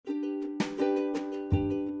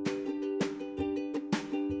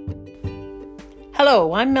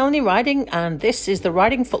Hello, I'm Melanie Riding, and this is the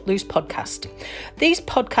Riding Footloose podcast. These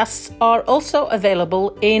podcasts are also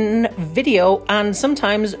available in video and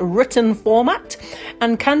sometimes written format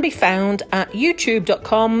and can be found at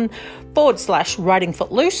youtube.com/Riding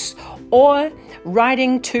Footloose or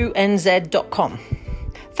riding2nz.com.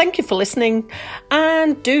 Thank you for listening,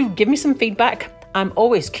 and do give me some feedback. I'm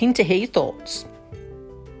always keen to hear your thoughts.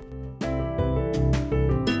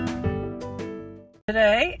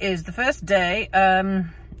 Today is the first day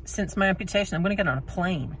since my amputation. I'm going to get on a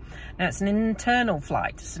plane. Now, it's an internal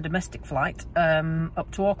flight, it's a domestic flight up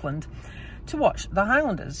to Auckland to watch the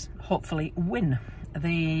Highlanders hopefully win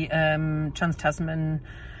the Trans-Tasman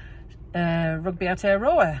Rugby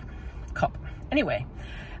Aotearoa Cup. Anyway,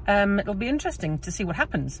 it'll be interesting to see what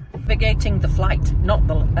happens. Navigating the flight, not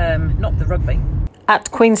the rugby. At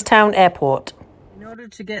Queenstown Airport. In order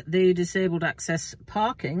to get the disabled access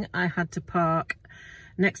parking, I had to park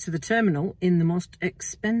next to the terminal in the most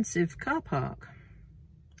expensive car park.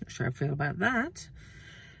 Not sure how I feel about that.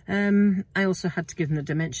 I also had to give them the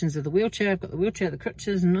dimensions of the wheelchair. I've got the wheelchair, the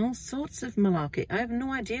crutches, and all sorts of malarkey. I have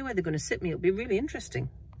no idea where they're going to sit me. It'll be really interesting.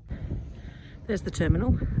 There's the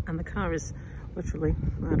terminal, and the car is literally,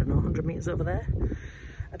 I don't know, 100 metres over there.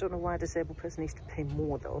 I don't know why a disabled person needs to pay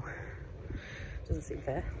more though. Doesn't seem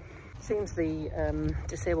fair. Seems the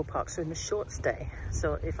disabled parks are in the short stay,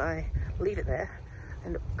 so if I leave it there, I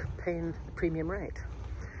end up paying the premium rate.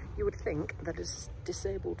 You would think that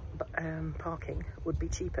disabled parking would be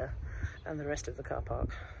cheaper than the rest of the car park.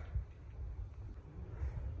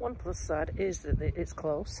 One plus side is that it's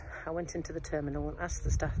close. I went into the terminal and asked the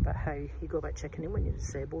staff about how you go about checking in when you're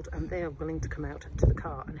disabled, and they are willing to come out to the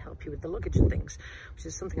car and help you with the luggage and things, which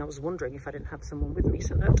is something I was wondering if I didn't have someone with me,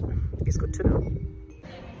 so that is good to know.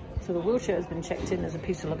 So the wheelchair has been checked in as a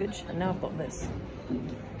piece of luggage, and now I've got this.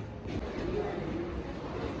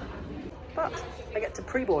 But I get to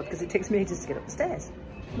pre-board because it takes me ages to get up the stairs.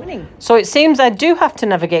 Winning. So it seems I do have to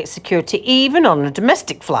navigate security even on a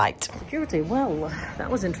domestic flight. Security, well, that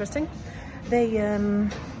was interesting. They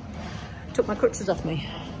took my crutches off me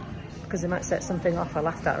because they might set something off. I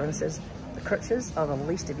laughed at her and says, the crutches are the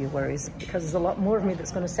least of your worries because there's a lot more of me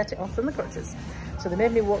that's going to set it off than the crutches. So they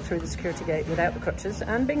made me walk through the security gate without the crutches,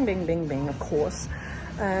 and bing, bing, bing, bing, of course.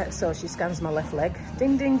 So she scans my left leg,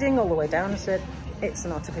 ding, ding, ding, all the way down. I said, it's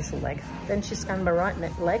an artificial leg. Then she scanned my right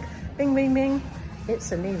leg, bing, bing, bing.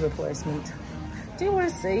 It's a knee replacement. Do you want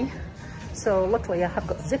to see? So luckily I have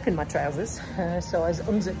got a zip in my trousers, so I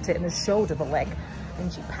unzipped it and showed her the leg,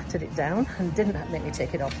 and she patted it down and didn't make me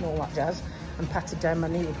take it off and all that jazz, and patted down my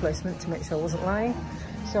knee replacement to make sure I wasn't lying.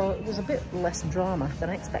 So it was a bit less drama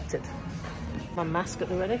than I expected. My mask at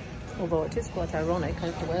the ready, although it is quite ironic I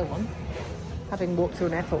have to wear one, having walked through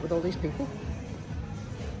an airport with all these people.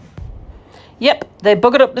 Yep, they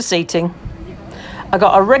buggered up the seating. I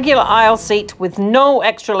got a regular aisle seat with no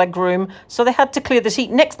extra leg room, so they had to clear the seat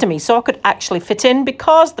next to me so I could actually fit in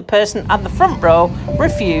because the person at the front row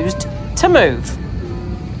refused to move.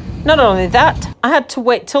 Not only that, I had to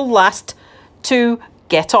wait till last to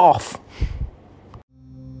get off.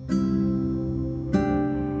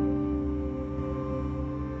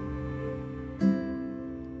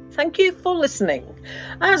 Thank you for listening.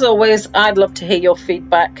 As always, I'd love to hear your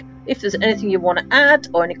feedback. If there's anything you want to add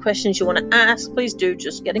or any questions you want to ask, please do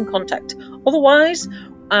just get in contact. Otherwise,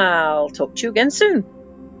 I'll talk to you again soon.